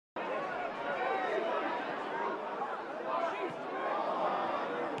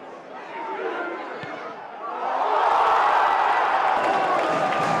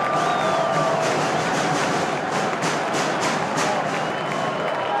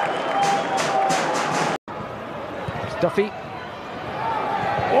Duffy.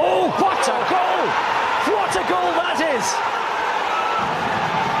 Oh, what a goal! What a goal that is!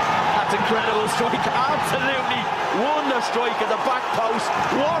 That's incredible strike, absolutely wonder strike at the back post.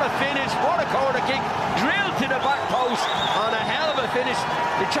 What a finish, what a corner kick, drilled to the back post, and a hell of a finish.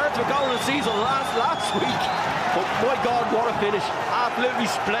 The chance of goal of the season last week, but my God, what a finish! Absolutely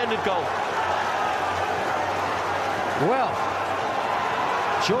splendid goal. Well,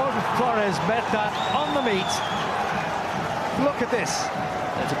 Jordan Flores met that on the meat. Look at this.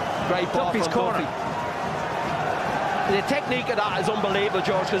 That's a great ball Duffy's from corner. Duffy. The technique of that is unbelievable,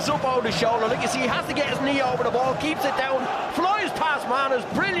 George, because it's up over the shoulder. Like you see, he has to get his knee over the ball, keeps it down, flies past Manners,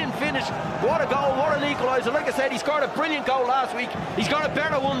 brilliant finish. What a goal, what an equaliser. Like I said, he scored a brilliant goal last week. He's got a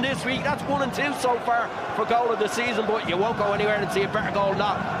better one this week. That's 1 and 2 so far for goal of the season, but you won't go anywhere and see a better goal than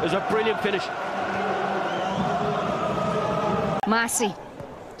that. It was a brilliant finish. Massey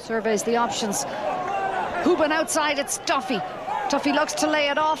surveys the options. Houben outside, it's Duffy. Duffy looks to lay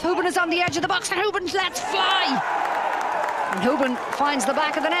it off. Houben is on the edge of the box and Houben lets fly. And Houben finds the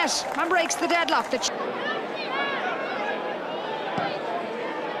back of the net and breaks the deadlock.